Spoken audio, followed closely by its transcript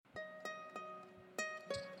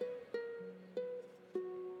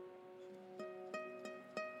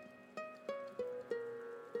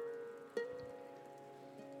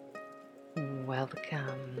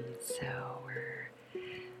welcome. So we're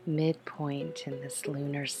midpoint in this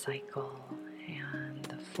lunar cycle and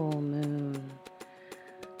the full moon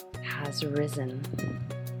has risen,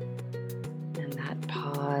 and that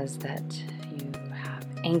pause that you have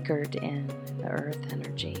anchored in the earth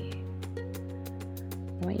energy,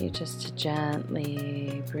 I want you just to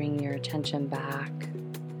gently bring your attention back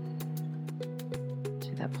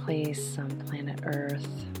to that place on planet Earth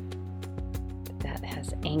that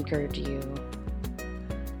has anchored you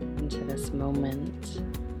into this moment.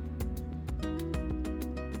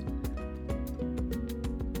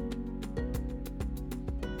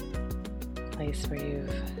 Place where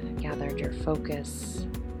you've gathered your focus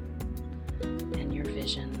and your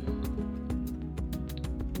vision.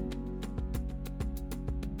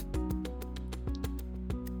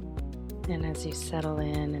 And as you settle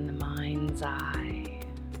in the mind's eye,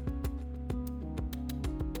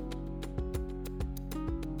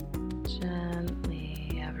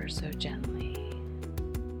 gently, ever so gently,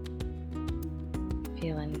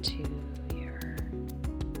 feel into your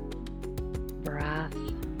breath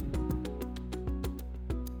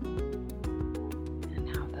and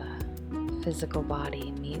how the physical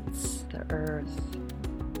body meets the earth.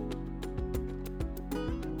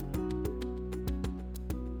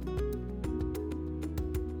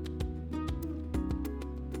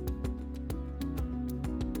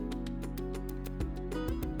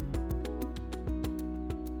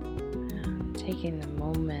 Taking the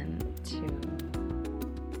moment to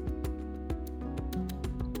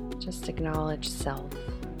just acknowledge self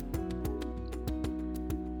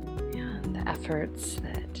and the efforts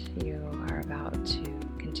that you are about to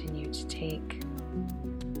continue to take,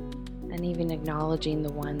 and even acknowledging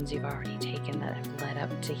the ones you've already taken that have led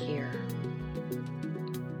up to here.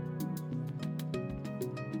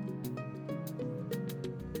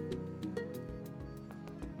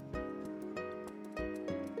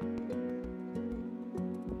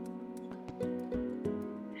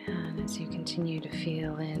 As you continue to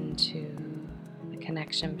feel into the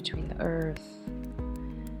connection between the earth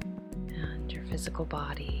and your physical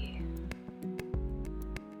body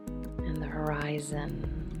and the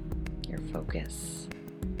horizon, your focus.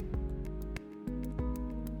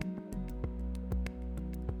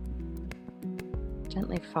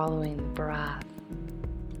 Gently following the breath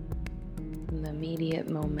from the immediate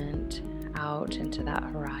moment out into that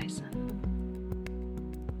horizon.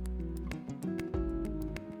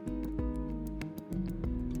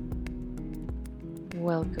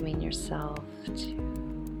 Welcoming yourself to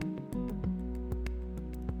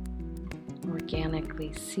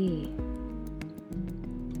organically see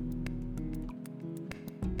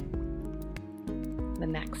the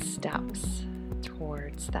next steps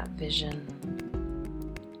towards that vision,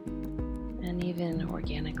 and even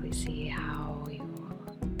organically see how you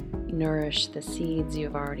nourish the seeds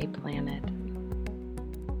you've already planted,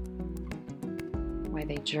 why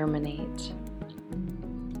they germinate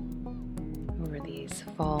these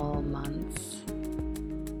fall months.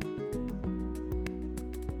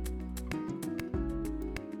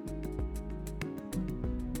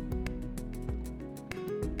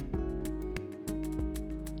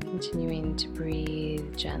 Continuing to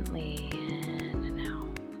breathe gently in and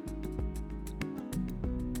out.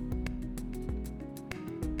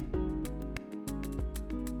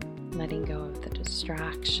 Letting go of the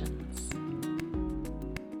distractions.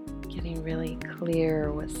 Getting really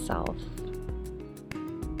clear with self.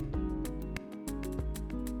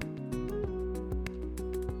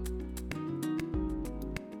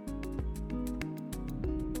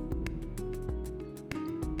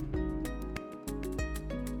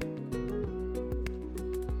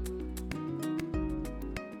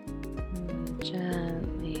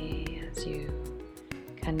 Gently, as you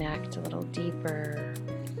connect a little deeper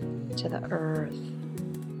to the earth,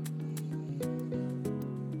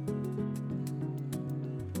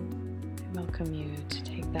 I welcome you to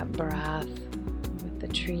take that breath with the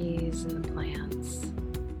trees and the plants,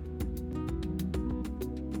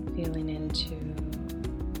 feeling into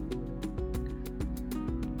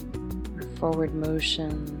our forward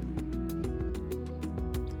motion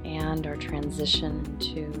and our transition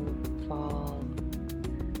to fall,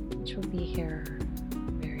 which will be here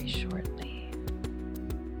very shortly.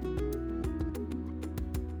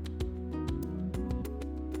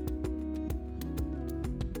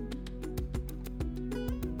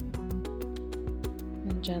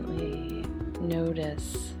 And gently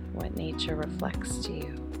notice what nature reflects to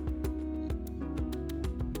you.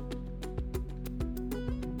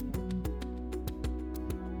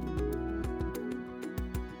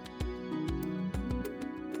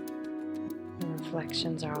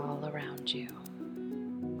 Reflections are all around you.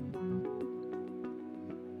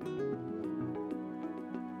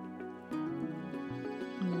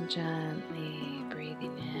 Gently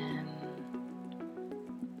breathing in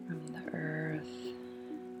from the earth,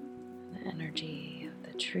 the energy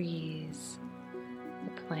of the trees,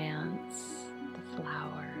 the plants, the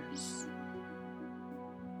flowers,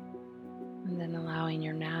 and then allowing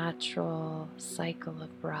your natural cycle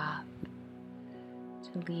of breath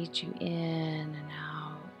to lead you in and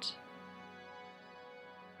out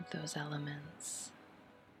of those elements.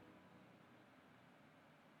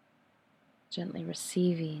 Gently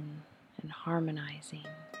receiving and harmonizing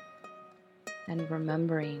and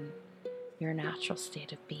remembering your natural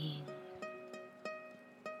state of being.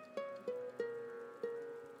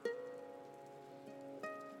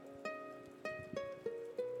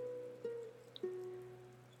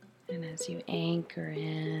 And as you anchor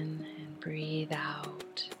in and breathe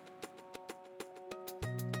out, I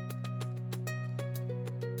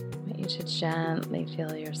want you to gently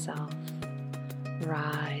feel yourself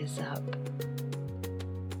rise up.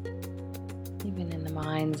 Even in the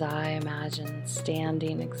mind's eye, imagine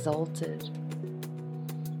standing exalted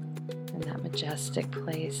in that majestic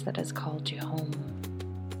place that has called you home.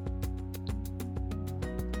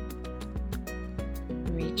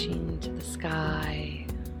 Reaching to the sky.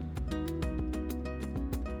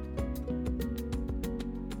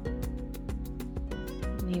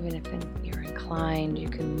 And even if you're inclined, you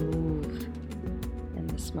can move in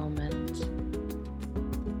this moment.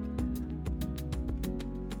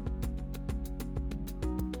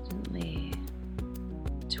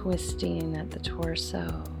 Twisting at the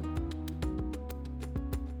torso,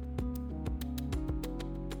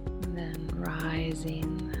 and then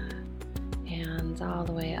rising the hands all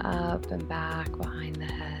the way up and back behind the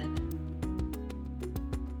head,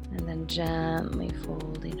 and then gently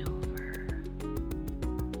folding over.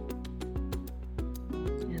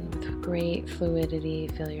 And with great fluidity,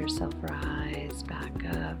 feel yourself rise back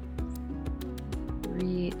up,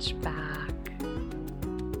 reach back,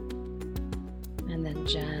 and then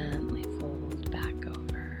gently fold back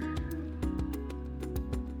over.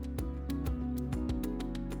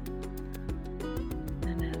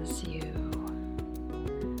 And as you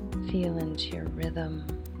feel into your rhythm,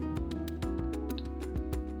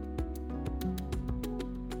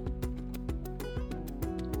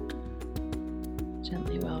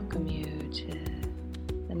 gently welcome you to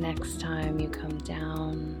the next time you come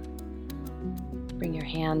down. Bring your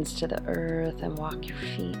hands to the earth and walk your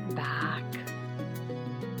feet back.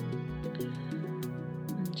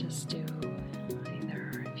 Just do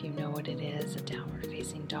either, if you know what it is, a downward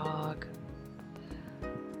facing dog,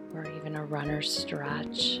 or even a runner's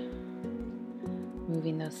stretch,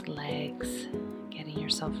 moving those legs, getting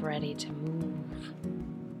yourself ready to move.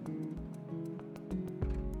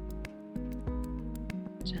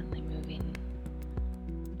 Gently moving,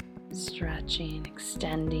 stretching,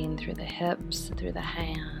 extending through the hips, through the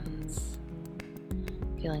hands,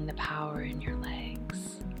 feeling the power in your legs.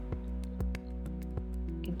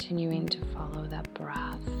 Continuing to follow that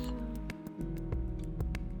breath.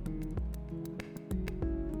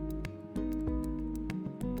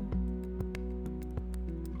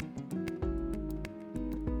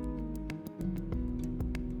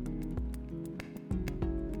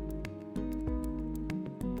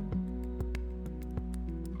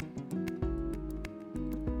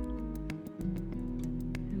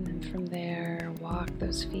 And then from there, walk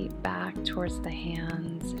those feet back towards the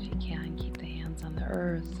hands. If you can, keep the hands on the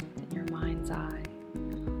earth in your mind's eye,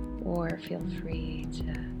 or feel free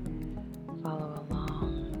to follow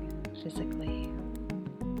along physically,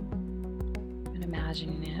 but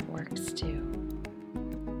imagining it works too.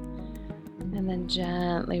 And then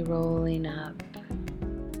gently rolling up,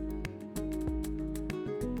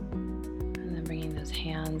 and then bringing those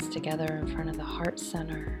hands together in front of the heart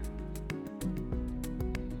center,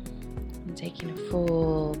 and taking a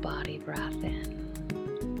full body breath in.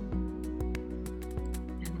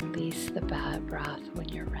 Release the bad breath when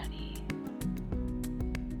you're ready.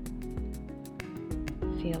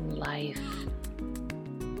 Feel life.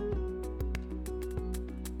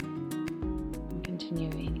 And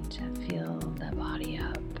continuing to fill the body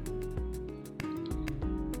up.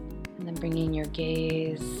 And then bringing your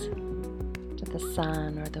gaze to the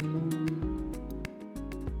sun or the moon.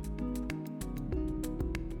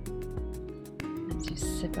 As you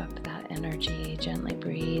sip up that energy, gently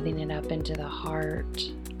breathing it up into the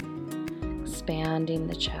heart. Expanding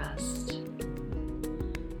the chest,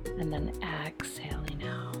 and then exhaling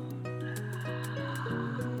out.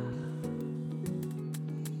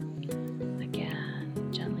 Again,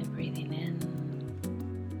 gently breathing in,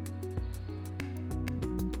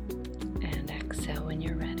 and exhale when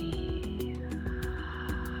you're ready.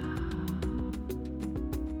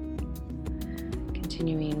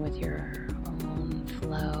 continuing with your own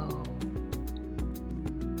flow.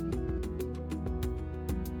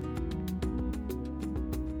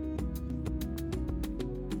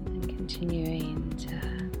 And continuing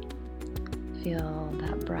to feel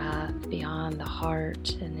that breath beyond the heart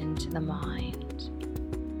and into the mind,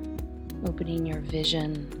 opening your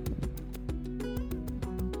vision,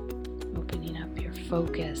 opening up your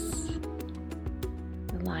focus,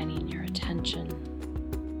 aligning your attention.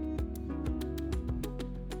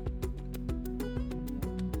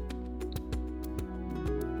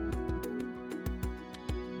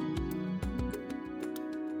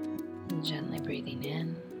 And gently breathing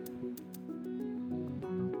in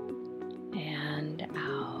and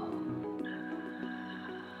out.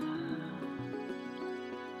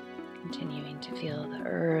 Continuing to feel the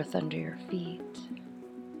earth under your feet,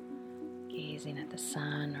 gazing at the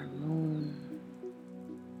sun or moon.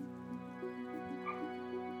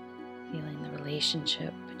 Feeling the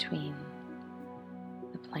relationship between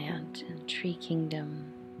the plant and tree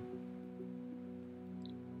kingdom,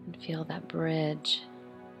 and feel that bridge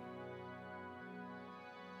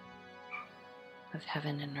of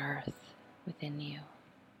heaven and earth within you.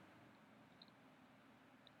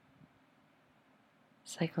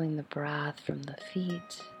 Cycling the breath from the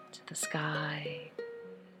feet to the sky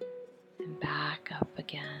and back up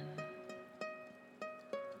again.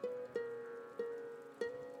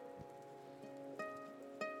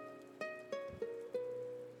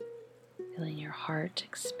 Feeling your heart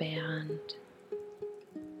expand,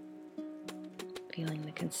 feeling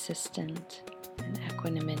the consistent and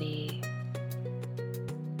equanimity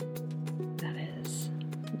that is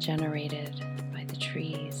generated by the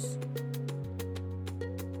trees,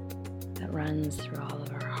 that runs through all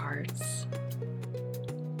of our hearts,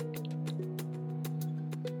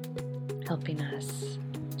 helping us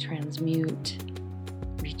transmute,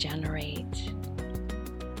 regenerate,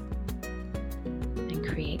 and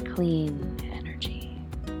create clean energy.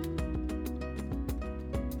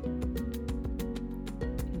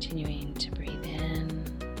 Continuing to breathe in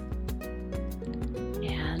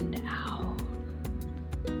and out.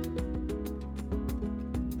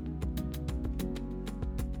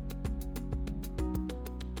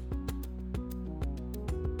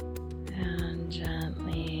 And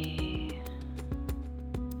gently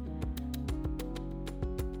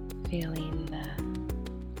feeling the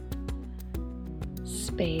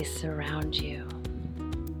space around you.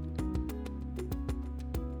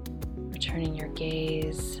 Returning your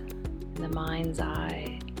gaze in the mind's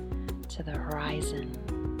eye to the horizon.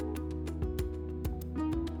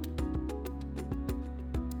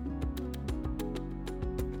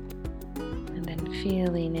 And then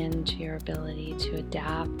feeling into your ability to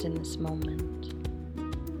adapt in this moment.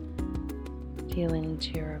 Feeling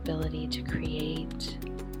into your ability to create.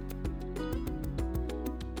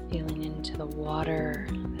 Feeling into the water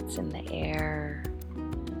that's in the air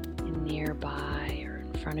and nearby or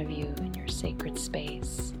in front of you in your sacred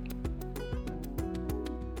space.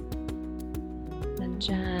 Then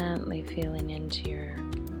gently feeling into your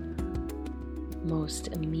most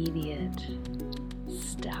immediate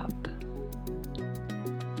step.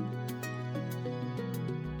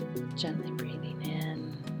 Gently breathing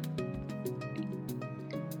in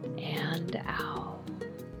and out.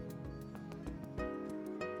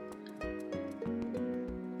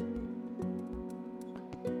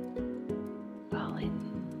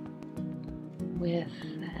 With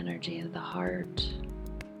the energy of the heart,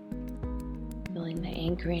 feeling the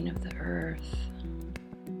anchoring of the earth,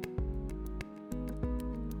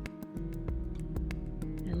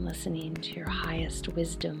 and listening to your highest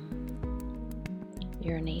wisdom,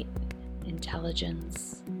 your innate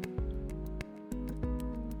intelligence,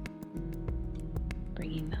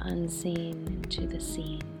 bringing the unseen into the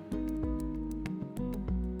seen.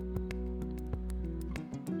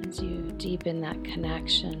 As you deepen that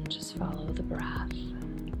connection, just follow the breath.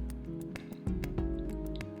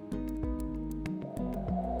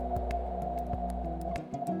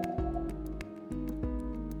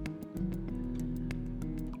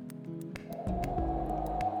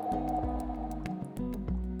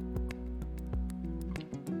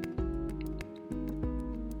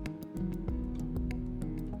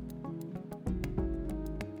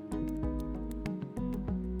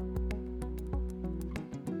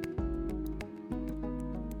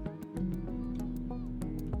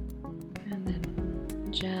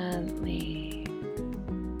 Gently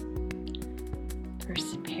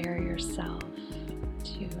prepare yourself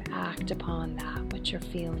to act upon that which you're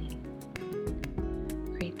feeling.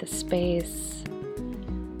 Create the space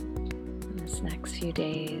in this next few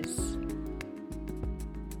days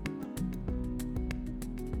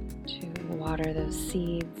to water those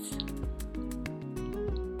seeds.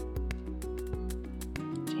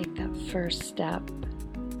 Take that first step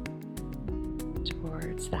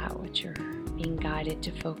towards that which you're being guided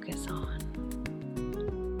to focus on.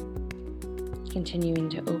 Continuing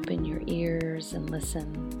to open your ears and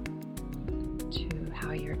listen to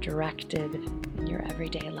how you're directed in your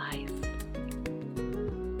everyday life.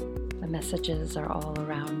 The messages are all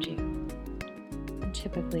around you and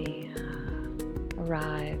typically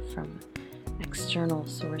arrive from external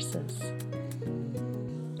sources.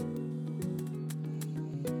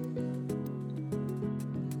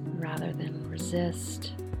 Rather than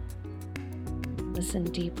resist, listen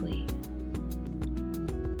deeply.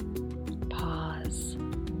 Pause.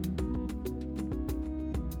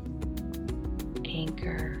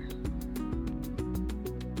 Anchor.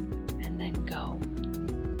 And then go.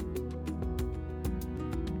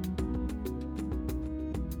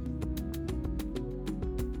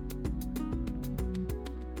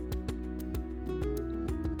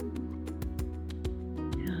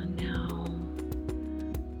 And now,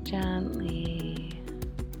 gently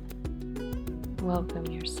welcome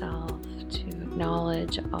yourself to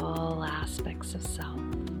acknowledge all aspects of self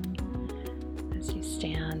as you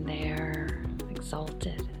stand there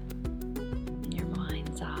exalted in your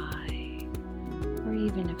mind's eye, or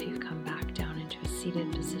even if you've come back down into a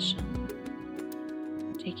seated position,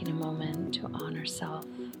 taking a moment to honor self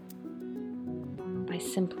by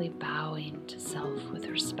simply bowing to self with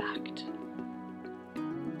respect.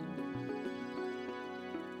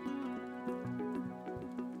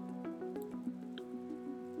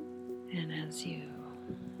 And as you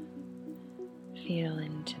feel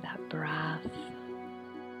into that breath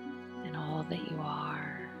and all that you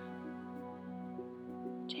are,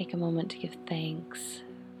 take a moment to give thanks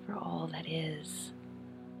for all that is,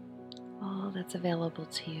 all that's available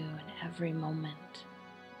to you in every moment,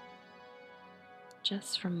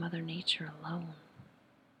 just from Mother Nature alone.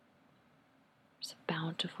 There's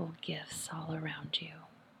bountiful gifts all around you.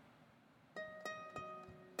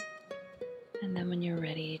 And then when you're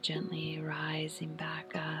ready, gently rising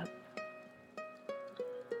back up,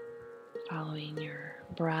 following your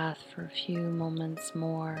breath for a few moments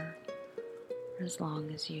more, or as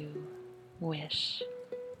long as you wish.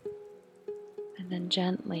 And then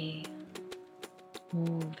gently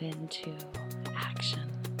move into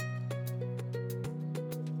action.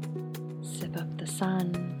 Sip up the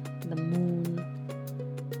sun, the moon,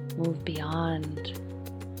 move beyond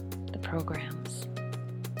the programs.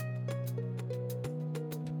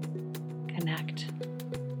 Connect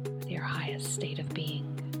with your highest state of being.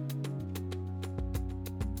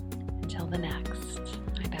 Until the next,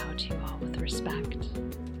 I bow to you all with respect.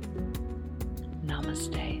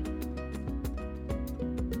 Namaste.